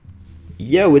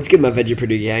Yo, what's good, my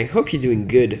Veggie gang? Hope you're doing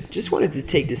good. Just wanted to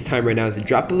take this time right now to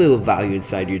drop a little value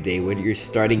inside your day, whether you're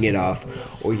starting it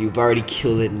off or you've already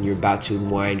killed it and you're about to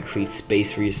unwind, create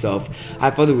space for yourself.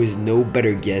 I thought there was no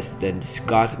better guest than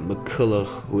Scott McCullough,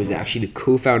 who is actually the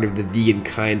co-founder of The Vegan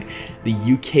Kind, the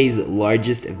UK's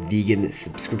largest vegan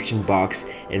subscription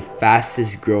box and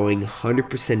fastest growing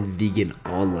 100% vegan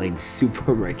online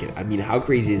supermarket. I mean, how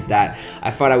crazy is that? I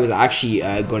thought I was actually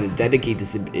going to dedicate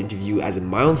this interview as a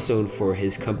milestone for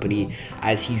his company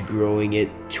as he's growing it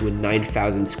to a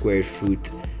 9,000 square foot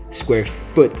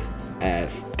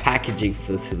packaging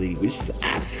facility, which is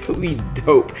absolutely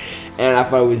dope. And I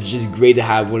thought it was just great to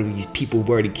have one of these people who've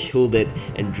already killed it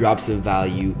and drop some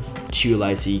value to your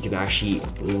life so you can actually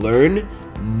learn,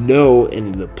 know,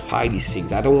 and then apply these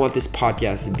things. I don't want this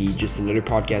podcast to be just another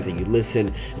podcast that you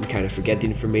listen and kind of forget the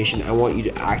information. I want you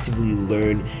to actively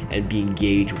learn and be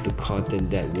engaged with the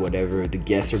content that whatever the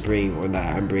guests are bringing or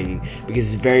that I'm bringing,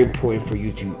 because it's very important for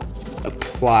you to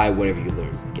apply whatever you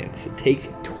learn. Again, so take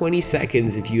 20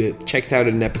 seconds if you have checked out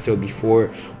an episode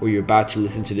before or you're about to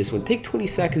listen to this one. Take 20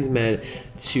 seconds, man,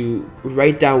 to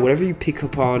write down whatever you pick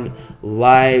up on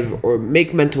live or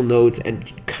make mental notes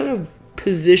and kind of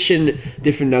position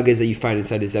different nuggets that you find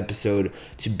inside this episode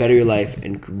to better your life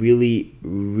and really,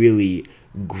 really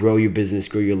grow your business,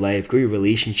 grow your life, grow your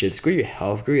relationships, grow your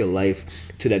health, grow your life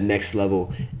to that next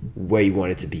level where you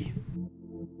want it to be.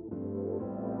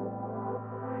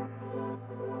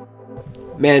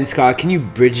 Man, Scott, can you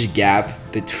bridge the gap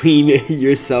between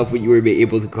yourself, what you were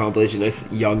able to accomplish, and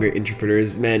us younger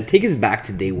entrepreneurs? Man, take us back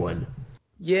to day one.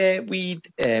 Yeah, we'd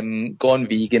gone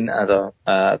vegan as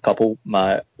a couple,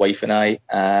 my wife and I,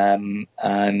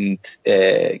 and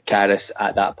Caris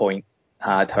at that point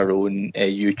had her own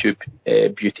YouTube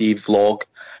beauty vlog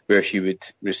where she would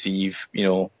receive,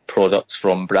 products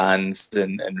from brands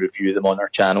and review them on her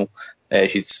channel.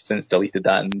 She's since deleted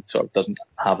that and sort of doesn't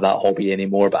have that hobby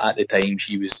anymore. But at the time,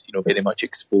 she was, very much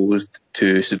exposed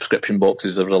to subscription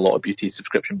boxes. There was a lot of beauty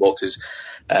subscription boxes,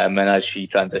 and as she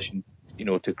transitioned,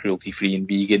 to cruelty-free and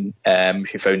vegan,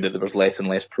 she found that there was less and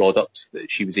less products that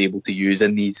she was able to use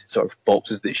in these sort of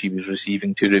boxes that she was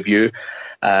receiving to review.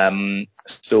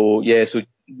 So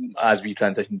as we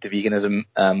transitioned to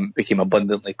veganism, became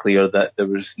abundantly clear that there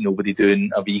was nobody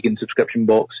doing a vegan subscription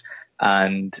box.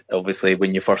 And obviously,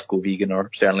 when you first go vegan,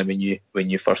 or certainly when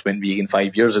you first went vegan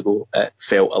 5 years ago, it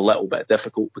felt a little bit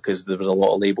difficult because there was a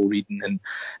lot of label reading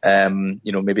and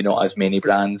maybe not as many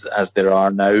brands as there are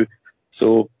now.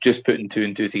 So just putting two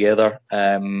and two together,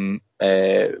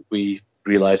 we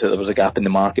realised that there was a gap in the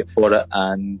market for it,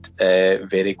 and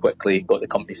very quickly got the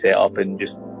company set up and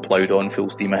just ploughed on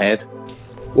full steam ahead.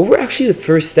 What were actually the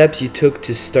first steps you took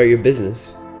to start your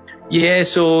business? Yeah,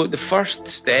 so the first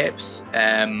steps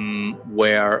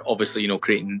were obviously,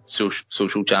 creating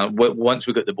social channels. Once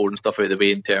we got the boring stuff out of the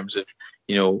way in terms of,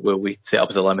 where we set up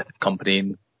as a limited company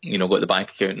and, got the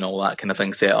bank account and all that kind of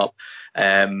thing set up.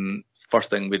 First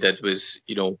thing we did was,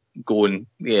 go and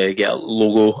get a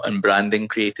logo and branding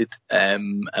created.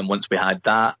 And once we had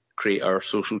that, create our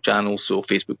social channels, so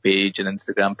Facebook page and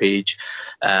Instagram page.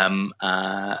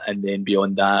 And then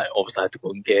beyond that, obviously I had to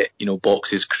go and get,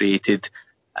 boxes created.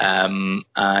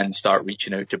 And start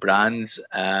reaching out to brands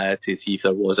to see if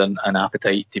there was an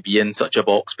appetite to be in such a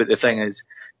box. But the thing is,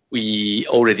 we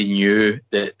already knew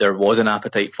that there was an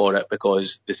appetite for it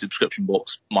because the subscription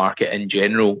box market in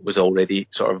general was already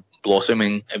sort of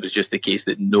blossoming. It was just the case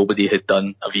that nobody had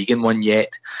done a vegan one yet.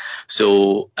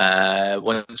 So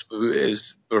once it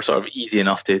were sort of easy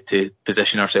enough to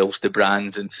position ourselves to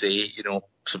brands and say,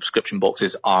 subscription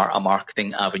boxes are a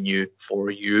marketing avenue for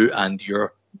you and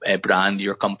your brand,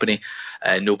 your company.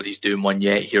 Nobody's doing one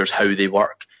yet. Here's how they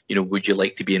work. Would you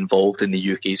like to be involved in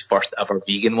the UK's first ever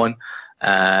vegan one?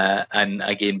 And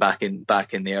again, back in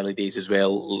the early days as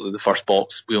well, the first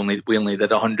box we only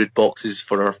did 100 boxes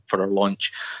for our launch.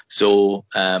 So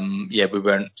we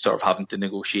weren't sort of having to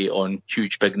negotiate on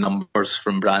huge big numbers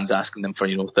from brands asking them for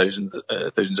thousands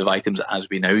of items as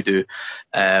we now do.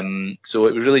 So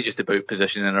it was really just about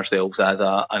positioning ourselves as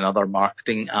another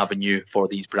marketing avenue for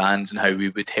these brands and how we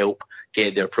would help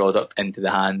get their product into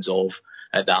the hands of,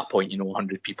 at that point,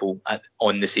 100 people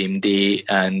on the same day,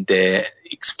 and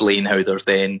explain how there's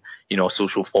then, a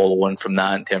social follow-on from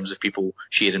that in terms of people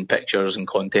sharing pictures and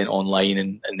content online,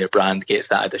 and their brand gets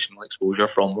that additional exposure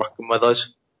from working with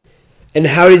us. And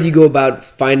how did you go about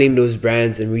finding those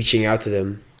brands and reaching out to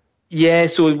them? Yeah,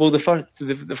 so well,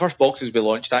 the first boxes we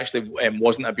launched actually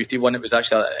wasn't a beauty one. It was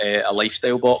actually a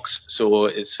lifestyle box. So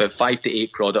it's 5 to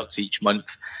 8 products each month,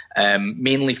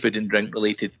 mainly food and drink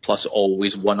related, plus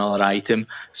always one other item.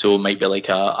 So it might be like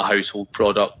a household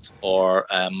product or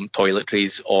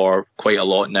toiletries, or quite a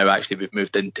lot now. Actually, we've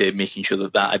moved into making sure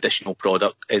that that additional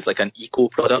product is like an eco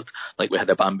product. Like we had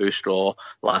a bamboo straw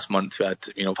last month. We've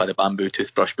had a bamboo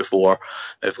toothbrush before.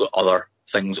 We've got other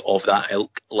things of that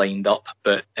ilk lined up.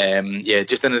 But yeah,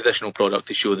 just an additional product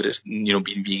to show that it's,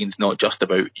 being vegan's not just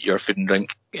about your food and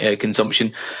drink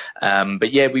consumption.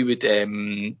 But yeah, we would,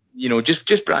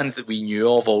 just brands that we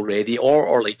knew of already,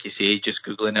 or like you say, just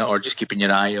Googling it, or just keeping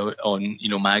your eye out on,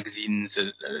 magazines,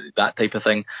 that type of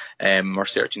thing, or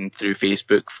searching through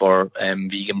Facebook for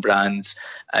vegan brands,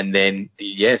 and then,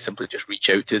 simply just reach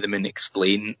out to them and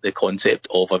explain the concept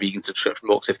of a vegan subscription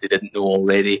box if they didn't know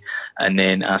already, and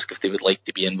then ask if they would like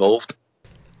to be involved.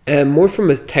 And more from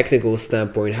a technical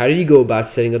standpoint, how did you go about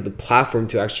setting up the platform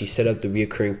to actually set up the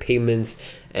recurring payments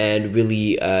and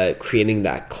really creating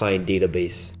that client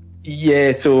database?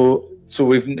 Yeah,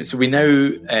 we now,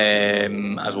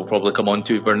 as we'll probably come on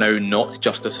to, we're now not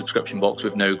just a subscription box.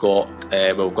 We've now got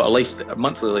we've got a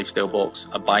monthly lifestyle box,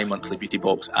 a bi-monthly beauty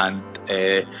box, and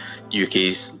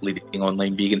UK's leading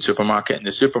online vegan supermarket. And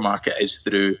the supermarket is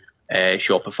through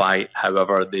Shopify.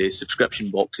 However, the subscription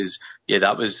boxes,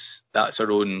 that's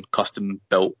our own custom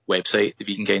built website,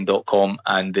 thevegankind.com,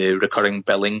 and the recurring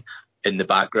billing in the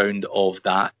background of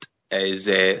that is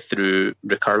through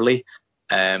Recurly,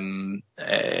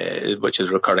 which is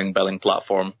a recurring billing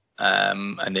platform.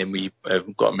 And then we've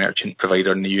got a merchant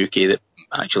provider in the UK that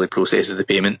actually processes the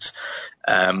payments.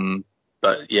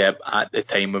 But yeah, at the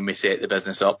time when we set the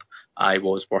business up, I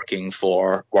was working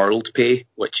for WorldPay,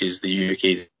 which is the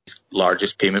UK's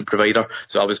largest payment provider.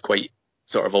 So I was quite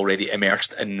sort of already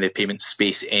immersed in the payment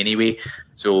space anyway.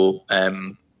 So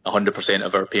 100%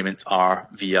 of our payments are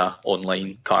via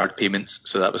online card payments.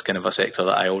 So that was kind of a sector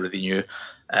that I already knew.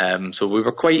 So we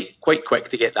were quite quick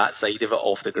to get that side of it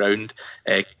off the ground.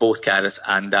 Both Caris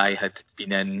and I had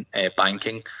been in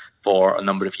banking for a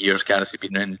number of years. Caris had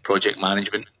been in project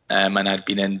management, and I'd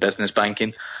been in business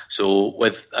banking. So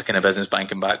with a kind of business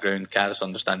banking background, Caris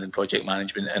understanding project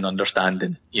management and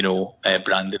understanding,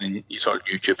 branding and sort of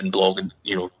YouTube and blogging,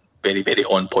 very, very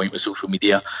on point with social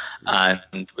media.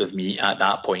 And with me at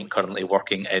that point currently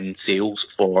working in sales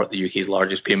for the UK's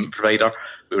largest payment provider,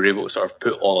 we were able to sort of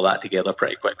put all of that together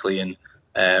pretty quickly. And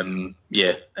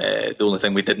the only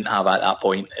thing we didn't have at that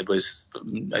point, it was,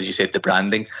 as you said, the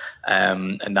branding.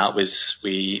 And that was,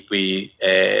 we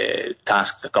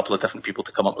tasked a couple of different people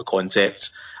to come up with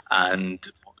concepts, and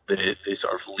the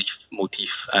sort of leaf motif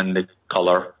and the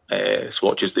colour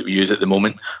swatches that we use at the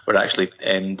moment were actually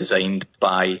designed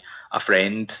by a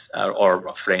friend or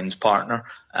a friend's partner.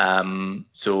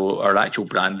 So our actual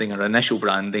branding, our initial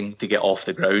branding to get off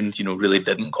the ground, really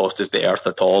didn't cost us the earth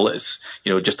at all. It's,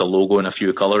 just a logo and a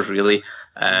few colours really.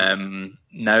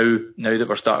 Now that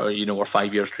we're starting, we're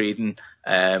 5 years trading,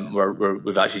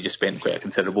 we've actually just spent quite a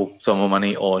considerable sum of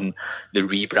money on the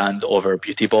rebrand of our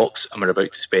beauty box, and we're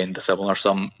about to spend a similar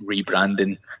sum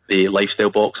rebranding the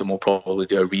lifestyle box, and we'll probably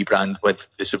do a rebrand with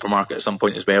the supermarket at some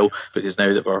point as well, because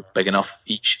now that we're big enough,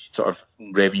 each sort of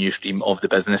revenue stream of the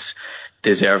business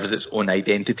deserves its own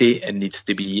identity and needs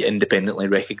to be independently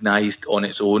recognised on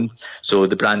its own. So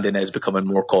the branding is becoming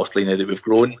more costly now that we've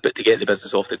grown, but to get the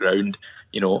business off the ground,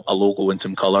 a logo and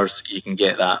some colours, you can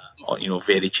get that,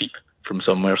 very cheap from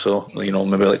somewhere. So, maybe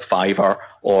like Fiverr,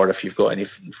 or if you've got any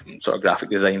sort of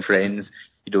graphic design friends,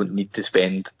 you don't need to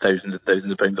spend thousands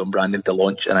of pounds on branding to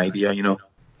launch an idea,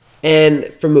 And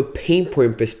from a pain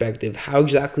point perspective, how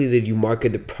exactly did you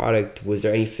market the product? Was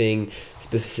there anything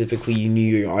specifically you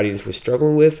knew your audience was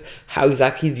struggling with? How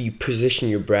exactly do you position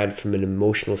your brand from an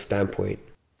emotional standpoint?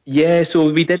 Yeah,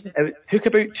 so we did. It took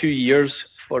about 2 years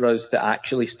for us to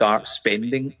actually start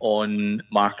spending on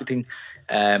marketing.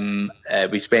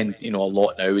 We spend, a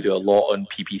lot now. We do a lot on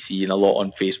PPC and a lot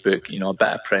on Facebook. A bit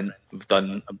of print. We've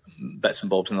done bits and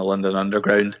bobs in the London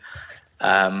Underground.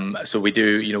 So we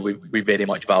do, we very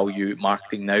much value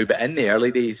marketing now. But in the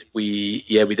early days, we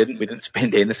didn't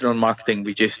spend anything on marketing.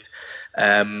 We just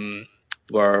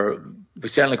we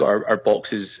certainly got our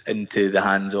boxes into the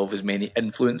hands of as many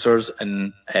influencers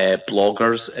and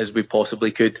bloggers as we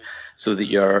possibly could, so that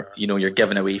you're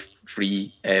giving away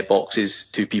free boxes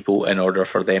to people in order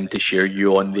for them to share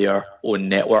you on their own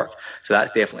network. So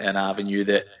that's definitely an avenue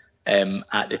that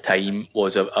at the time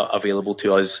was available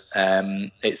to us.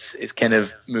 It's kind of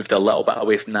moved a little bit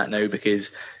away from that now, because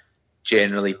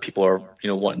generally people are,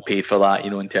 wanting paid for that,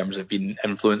 in terms of being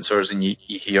influencers, and you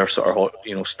hear sort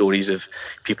of, stories of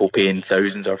people paying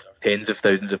thousands or tens of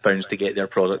thousands of pounds to get their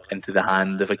product into the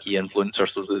hand of a key influencer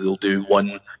so that they'll do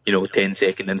one,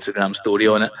 10-second Instagram story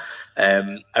on it.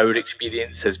 Our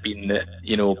experience has been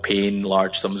that, paying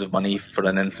large sums of money for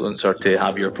an influencer to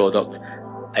have your product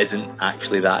isn't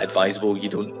actually that advisable. You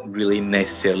don't really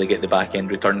necessarily get the back end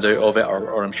returns out of it,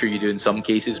 or I'm sure you do in some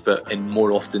cases, but in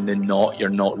more often than not, you're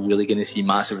not really going to see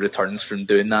massive returns from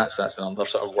doing that. So that's another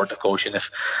sort of word of caution.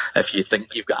 If you think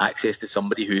you've got access to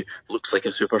somebody who looks like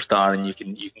a superstar and you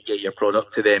can get your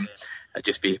product to them,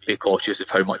 just be cautious of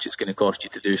how much it's going to cost you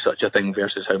to do such a thing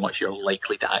versus how much you're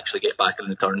likely to actually get back in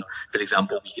return. For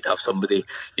example, we could have somebody,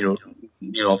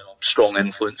 strong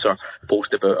influencer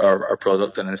post about our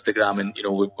product on Instagram, and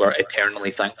we're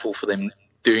eternally thankful for them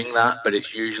doing that, but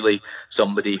it's usually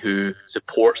somebody who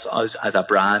supports us as a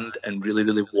brand and really,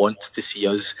 really wants to see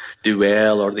us do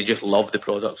well, or they just love the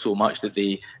product so much that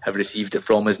they have received it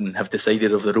from us and have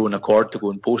decided of their own accord to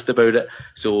go and post about it.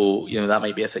 So, that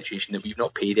might be a situation that we've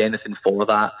not paid anything for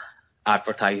that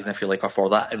advertising, if you like, or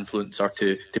for that influencer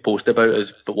to post about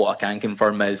us. But what I can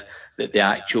confirm is that the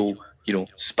actual,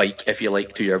 spike, if you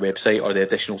like, to your website, or the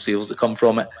additional sales that come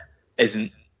from it,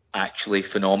 isn't actually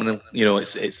phenomenal.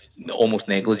 It's almost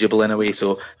negligible in a way.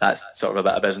 So that's sort of a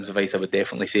bit of business advice. I would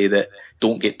definitely say that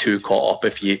don't get too caught up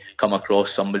if you come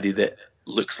across somebody that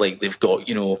looks like they've got,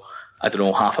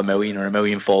 500,000 or 1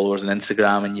 million followers on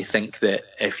Instagram, and you think that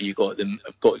if you got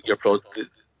your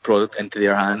product into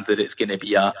their hands, that it's going to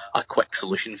be a quick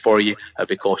solution for you. I'd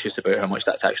be cautious about how much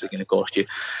that's actually going to cost you.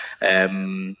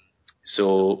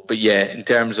 But yeah, in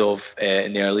terms of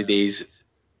in the early days,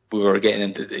 we were getting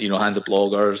into, hands of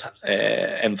bloggers,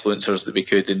 influencers that we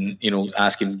could, and,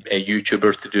 asking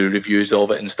YouTubers to do reviews of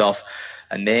it and stuff.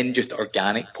 And then just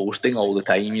organic posting all the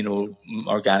time,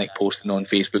 organic posting on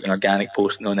Facebook and organic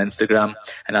posting on Instagram.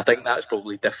 And I think that's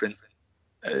probably different,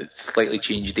 slightly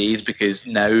changed days, because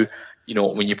now,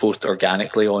 when you post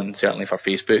organically on, certainly for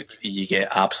Facebook, you get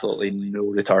absolutely no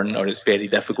return, or it's very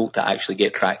difficult to actually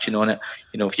get traction on it.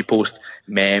 If you post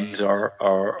memes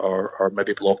or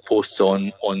maybe blog posts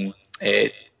on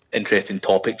interesting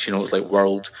topics, it's like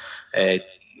World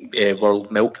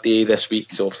Milk Day this week,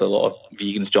 so obviously a lot of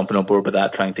vegans jumping on board with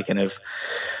that, trying to kind of,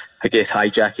 I guess,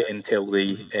 hijack it and tell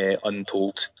the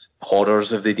untold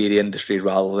horrors of the dairy industry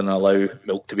rather than allow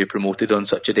milk to be promoted on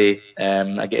such a day.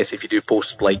 I guess if you do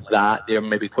posts like that, they're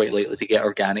maybe quite likely to get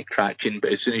organic traction,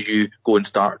 but as soon as you go and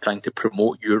start trying to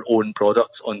promote your own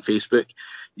products on Facebook,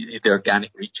 the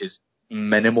organic reach is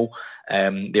minimal.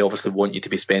 They obviously want you to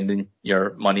be spending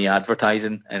your money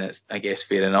advertising, and it's, I guess,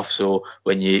 fair enough. So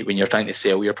when you're trying to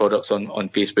sell your products on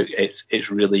Facebook,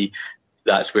 it's really,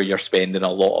 that's where you're spending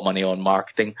a lot of money on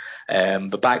marketing.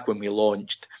 But back when we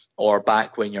launched, or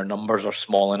back when your numbers are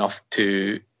small enough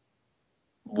to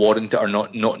warrant it or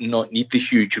not need the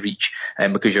huge reach,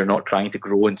 because you're not trying to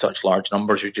grow in such large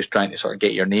numbers, you're just trying to sort of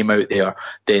get your name out there,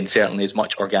 then certainly as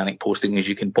much organic posting as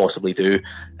you can possibly do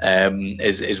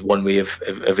is one way of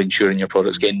ensuring your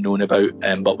product's getting known about,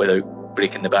 but without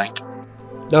breaking the bank.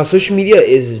 Now, social media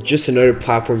is just another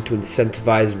platform to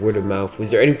incentivize word of mouth.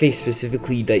 Was there anything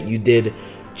specifically that you did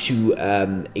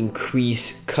to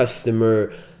increase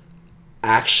customer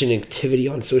action activity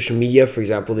on social media? For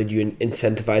example, did you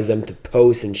incentivize them to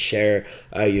post and share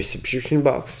your subscription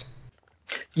box?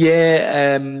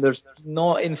 Yeah, there's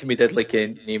not anything we did like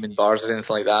naming bars or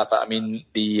anything like that, but I mean,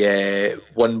 the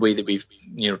one way that we've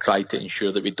tried to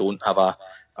ensure that we don't have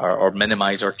or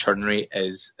minimise our churn rate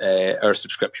is our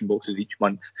subscription boxes. Each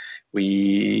month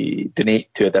we donate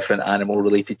to a different animal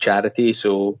related charity.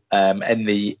 So in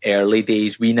the early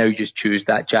days, we now just choose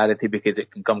that charity because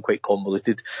it can come quite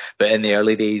convoluted, but in the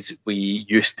early days we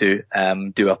used to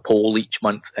do a poll each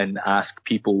month and ask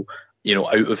people,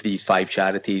 out of these 5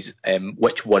 charities,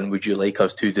 which one would you like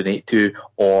us to donate to?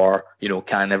 Or,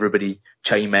 can everybody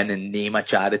chime in and name a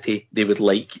charity they would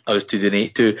like us to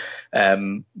donate to?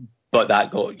 But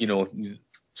that got,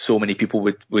 so many people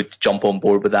would jump on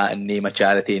board with that and name a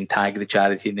charity and tag the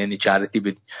charity, and then the charity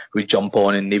would jump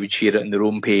on and they would share it on their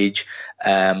own page,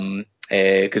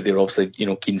 because they were obviously,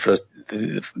 keen for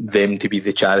them to be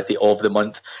the charity of the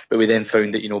month. But we then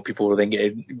found that, people were then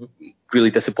getting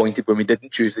really disappointed when we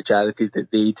didn't choose the charity that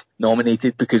they'd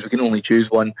nominated, because we can only choose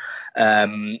one. But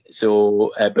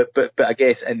I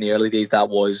guess in the early days, that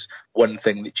was one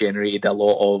thing that generated a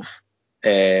lot of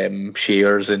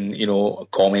shares and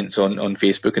comments on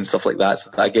Facebook and stuff like that.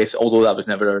 So I guess although that was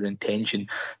never our intention,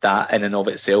 that in and of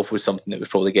itself was something that was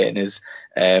probably getting us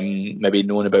maybe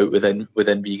known about within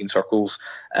vegan circles.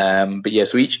 But yeah,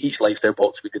 so each lifestyle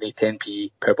box we donate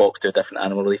 10p per box to a different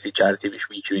animal related charity which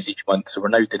we choose each month. So we're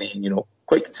now donating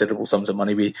quite considerable sums of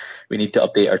money. We need to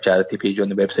update our charity page on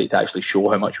the website to actually show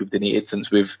how much we've donated since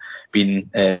we've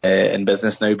been in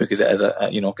business now, because it is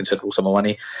a considerable sum of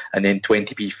money. And then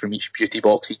 20p from each beauty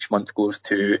box each month goes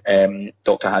to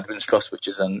Dr. Hadwin's Trust, which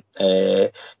is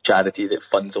a charity that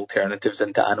funds alternatives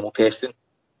into animal testing.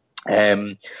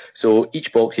 So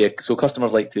each box here, so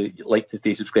customers like to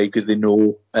stay subscribed because they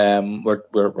know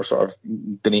we're sort of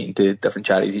donating to different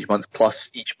charities each month. Plus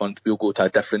each month we'll go to a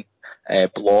different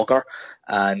blogger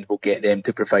and we'll get them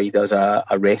to provide us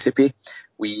a recipe.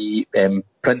 We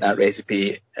print that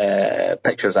recipe,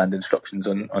 pictures and instructions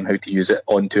on how to use it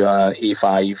onto a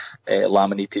A5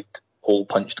 laminated hole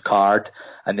punched card,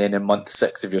 and then in month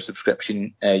 6 of your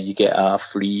subscription you get a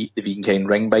free The Vegan Kind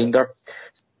ring binder.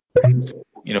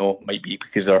 Might be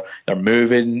because they're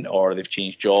moving or they've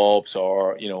changed jobs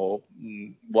or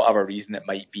whatever reason it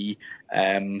might be.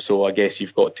 So I guess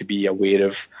you've got to be aware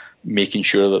of making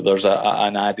sure that there's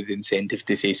an added incentive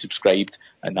to say subscribed,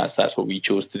 and that's what we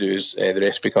chose to do is the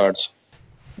recipe cards.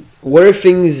 What are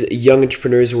things young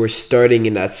entrepreneurs who are starting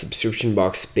in that subscription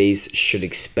box space should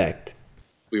expect?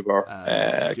 We were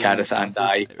Caris and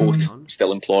I both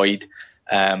still employed.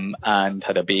 And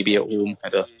had a baby at home,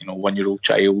 had a 1-year-old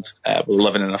child. We were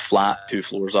living in a flat 2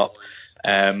 floors up.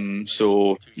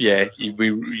 So yeah, you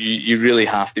really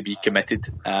have to be committed,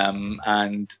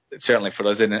 and certainly for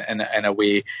us in a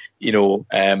way,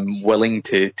 willing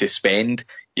to spend.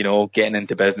 Getting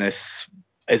into business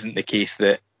isn't the case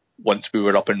that once we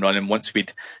were up and running, once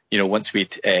we'd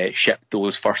shipped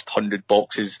those first 100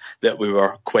 boxes that we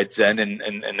were quids in and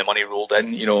the money rolled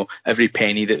in, every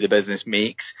penny that the business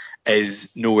makes is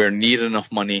nowhere near enough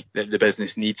money that the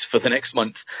business needs for the next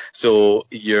month. So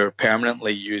you're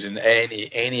permanently using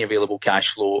any available cash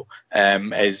flow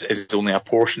is only a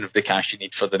portion of the cash you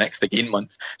need for the next again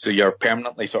month. So you're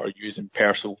permanently sort of using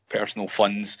personal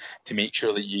funds to make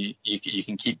sure that you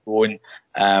can keep going,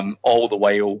 all the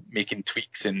while making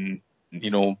tweaks and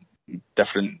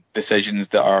different decisions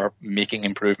that are making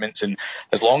improvements. And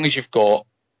as long as you've got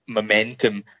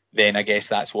momentum, then I guess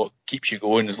that's what keeps you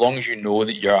going. As long as you know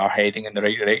that you are heading in the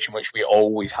right direction, which we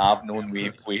always have known,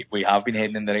 we have been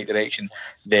heading in the right direction,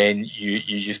 then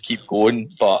you just keep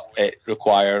going. But it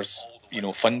requires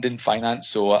funding, finance.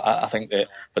 So I think that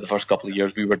for the first couple of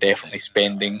years we were definitely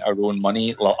spending our own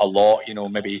money a lot,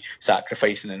 maybe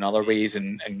sacrificing in other ways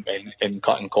and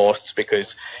cutting costs,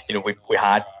 because we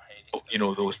had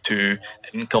those 2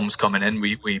 incomes coming in.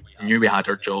 We knew we had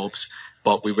our jobs,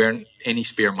 but we weren't, any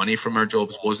spare money from our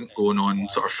jobs wasn't going on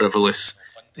sort of frivolous,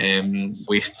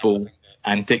 wasteful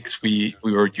antics. We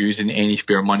were using any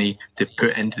spare money to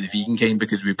put into the Vegan Kind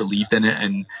because we believed in it,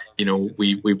 and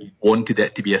we wanted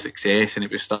it to be a success, and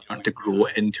it was starting to grow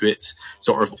into its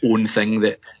sort of own thing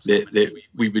that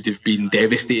we would have been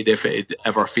devastated if it had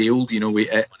ever failed.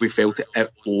 We felt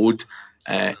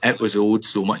it was owed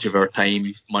so much of our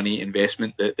time, money,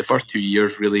 investment. The first 2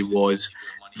 years really was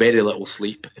very little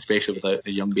sleep, especially with a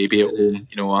young baby at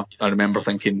home. I remember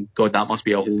thinking, God, that must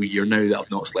be a whole year now that I've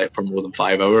not slept for more than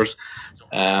 5 hours.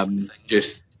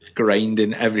 Just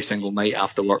grinding every single night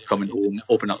after work, coming home,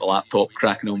 opening up the laptop,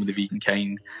 cracking on with the Vegan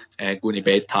Kind, going to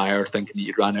bed tired, thinking that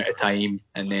you'd ran out of time,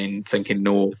 and then thinking,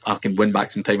 no, I can win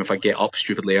back some time if I get up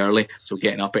stupidly early. So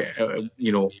getting up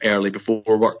early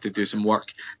before work to do some work,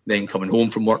 then coming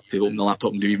home from work to open the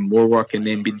laptop and do even more work, and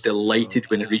then being delighted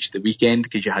when it reached the weekend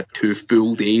because you had 2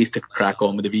 full days to crack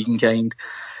on with the Vegan Kind.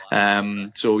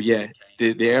 So yeah,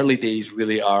 the early days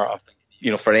really are,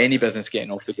 for any business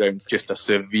getting off the ground, just a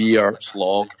severe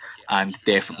slog, and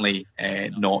definitely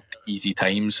not easy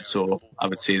times. So I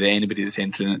would say that anybody that's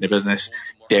entering into the business,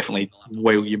 definitely,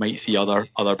 while you might see other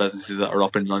businesses that are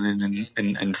up and running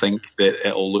and think that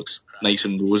it all looks nice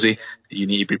and rosy, you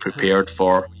need to be prepared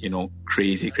for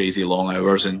crazy long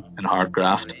hours and hard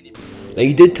graft. Now,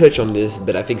 you did touch on this,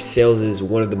 but I think sales is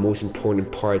one of the most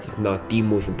important parts, if not the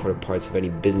most important parts of any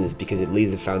business, because it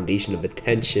lays the foundation of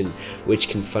attention, which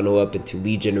can funnel up into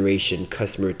lead generation,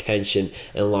 customer retention,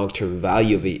 and long-term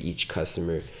value of each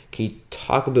customer. Can you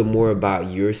talk a bit more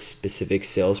about your specific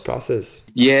sales process?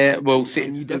 Yeah, well,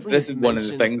 see, this is one of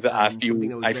the things that I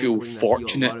feel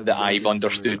fortunate that I've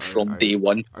understood from day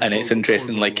one, and it's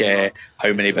interesting, like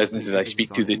how many businesses I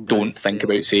speak to that don't think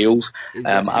about sales.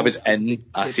 I was in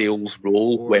a sales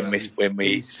role when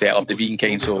we set up the Vegan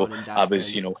Kind, so I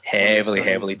was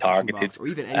heavily targeted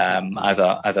as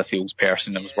a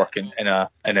salesperson. I was working in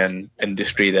an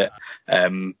industry that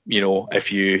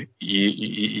if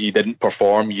you didn't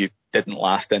perform, you didn't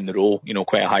last in the role,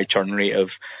 quite a high churn rate of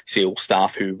sales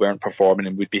staff who weren't performing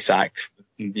and would be sacked,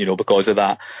 because of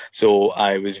that. So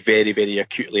I was very, very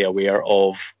acutely aware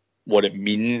of what it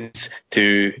means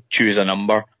to choose a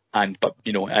number and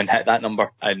hit that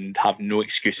number and have no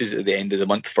excuses at the end of the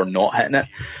month for not hitting it.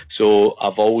 So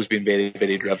I've always been very,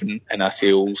 very driven in a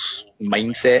sales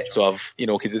mindset. So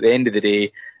because at the end of the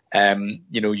day,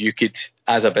 you could,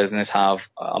 as a business, have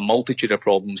a multitude of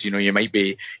problems. You might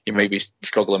be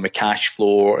struggling with cash flow,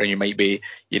 or you might be,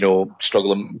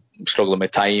 struggling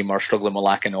with time, or struggling with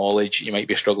lack of knowledge. You might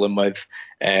be struggling with,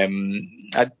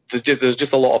 there's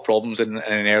just a lot of problems in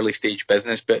an early stage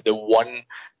business. But the one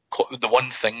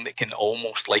thing that can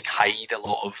almost like hide a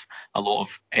lot of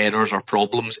errors or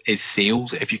problems is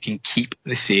sales. If you can keep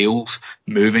the sales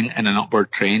moving in an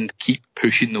upward trend, keep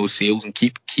pushing those sales, and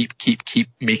keep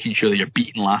making sure that you're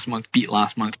beating last month, beat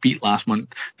last month,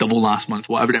 double last month,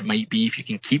 whatever it might be. If you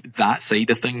can keep that side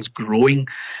of things growing,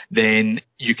 then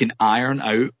you can iron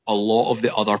out a lot of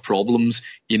the other problems,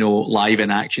 live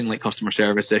in action, like customer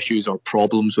service issues or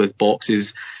problems with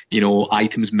boxes,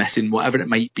 items missing, whatever it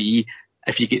might be.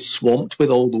 If you get swamped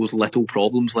with all those little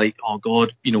problems, like, oh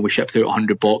God, we shipped out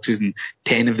 100 boxes and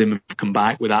 10 of them have come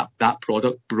back with that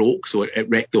product broke, so it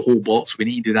wrecked the whole box. We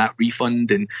need to do that refund,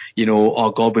 and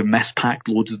oh God, we mispacked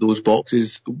loads of those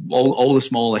boxes. All the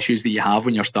small issues that you have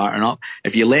when you're starting up,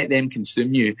 if you let them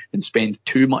consume you and spend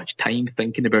too much time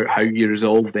thinking about how you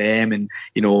resolve them, and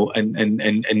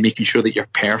and making sure that you're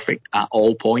perfect at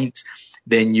all points,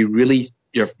 then you're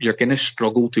going to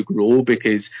struggle to grow,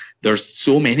 because there's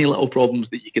so many little problems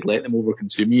that you could let them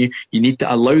overconsume you. You need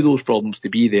to allow those problems to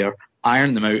be there,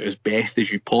 iron them out as best as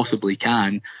you possibly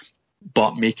can,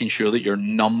 but making sure that your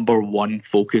number one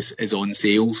focus is on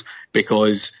sales.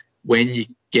 Because when you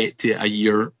get to a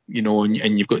year,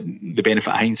 and you've got the benefit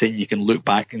of hindsight, you can look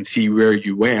back and see where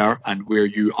you were and where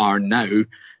you are now.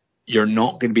 You're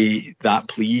not going to be that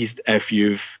pleased if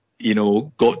you've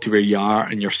got to where you are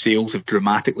and your sales have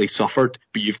dramatically suffered,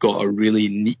 but you've got a really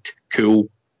neat, cool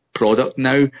product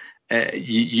now.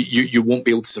 You won't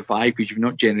be able to survive, because you've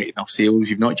not generated enough sales,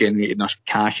 you've not generated enough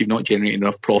cash, you've not generated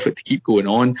enough profit to keep going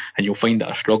on, and you'll find it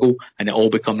a struggle, and it all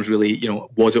becomes really,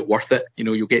 was it worth it?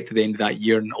 You'll get to the end of that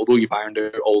year, and although you've ironed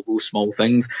out all those small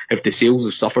things, if the sales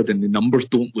have suffered and the numbers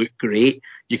don't look great,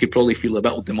 you could probably feel a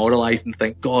bit demoralised and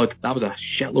think, God, that was a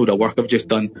shitload of work I've just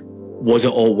done. Was it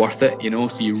all worth it?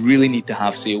 So you really need to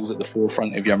have sales at the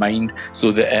forefront of your mind,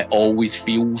 so that it always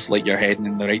feels like you're heading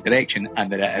in the right direction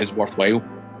and that it is worthwhile.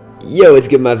 Yo, what's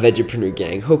good, my Vegapreneur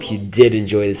gang? Hope you did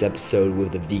enjoy this episode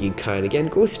with the Vegan Kind. Again,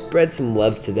 go spread some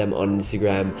love to them on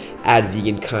Instagram at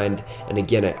Vegan Kind. And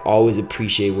again, I always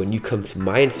appreciate when you come to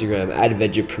my Instagram at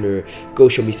Vegapreneur. Go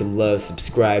show me some love,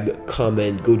 subscribe,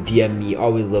 comment, go DM me.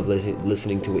 Always love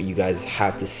listening to what you guys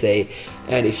have to say.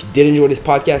 And if you did enjoy this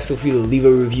podcast, feel free to leave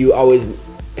a review. Always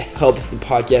helps the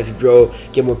podcast grow,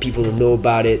 get more people to know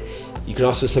about it. You can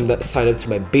also sign up to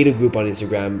my beta group on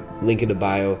Instagram, link in the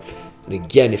bio. And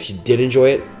again, if you did enjoy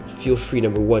it, feel free,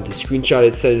 number one, to screenshot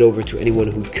it, send it over to anyone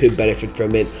who could benefit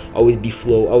from it. Always be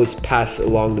flow, always pass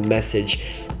along the message.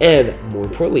 And more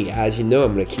importantly, as you know,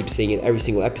 I'm going to keep saying it every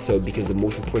single episode, because the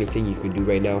most important thing you can do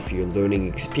right now for your learning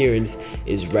experience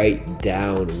is write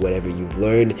down whatever you've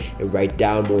learned, and write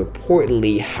down, more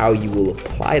importantly, how you will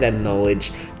apply that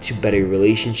knowledge to better your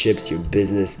relationships, your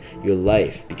business, your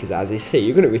life. Because as I say,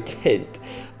 you're going to retain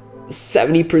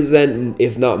 70%,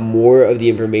 if not more, of the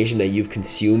information that you've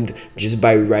consumed just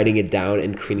by writing it down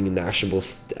and creating an actionable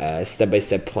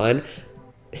step-by-step plan.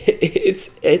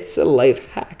 It's a life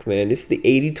hack, man. It's the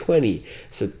 80-20.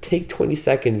 So take 20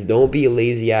 seconds, don't be a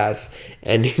lazy ass,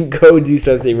 and go do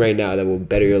something right now that will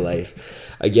better your life.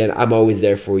 Again, I'm always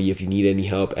there for you if you need any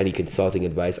help, any consulting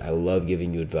advice. I love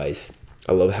giving you advice.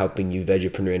 I love helping you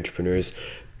Vegapreneur entrepreneurs.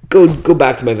 Go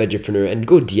back to my Vegapreneur and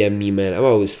go DM me, man. I'm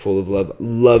always full of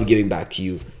love giving back to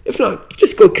you. If not,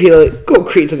 just go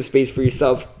create some space for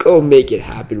yourself. Go make it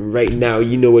happen right now.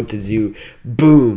 You know what to do. Boom.